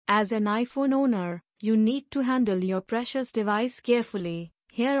As an iPhone owner, you need to handle your precious device carefully.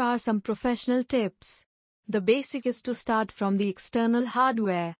 Here are some professional tips. The basic is to start from the external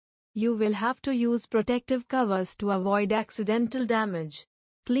hardware. You will have to use protective covers to avoid accidental damage.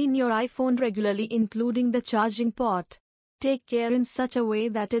 Clean your iPhone regularly, including the charging port. Take care in such a way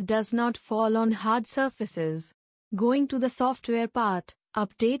that it does not fall on hard surfaces. Going to the software part,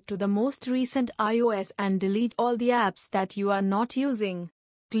 update to the most recent iOS and delete all the apps that you are not using.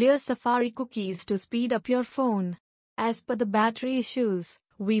 Clear Safari cookies to speed up your phone. As per the battery issues,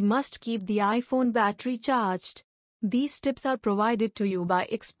 we must keep the iPhone battery charged. These tips are provided to you by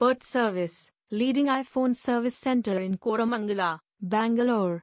Ixpertservice, leading iPhone service center in Koramangala, Bangalore.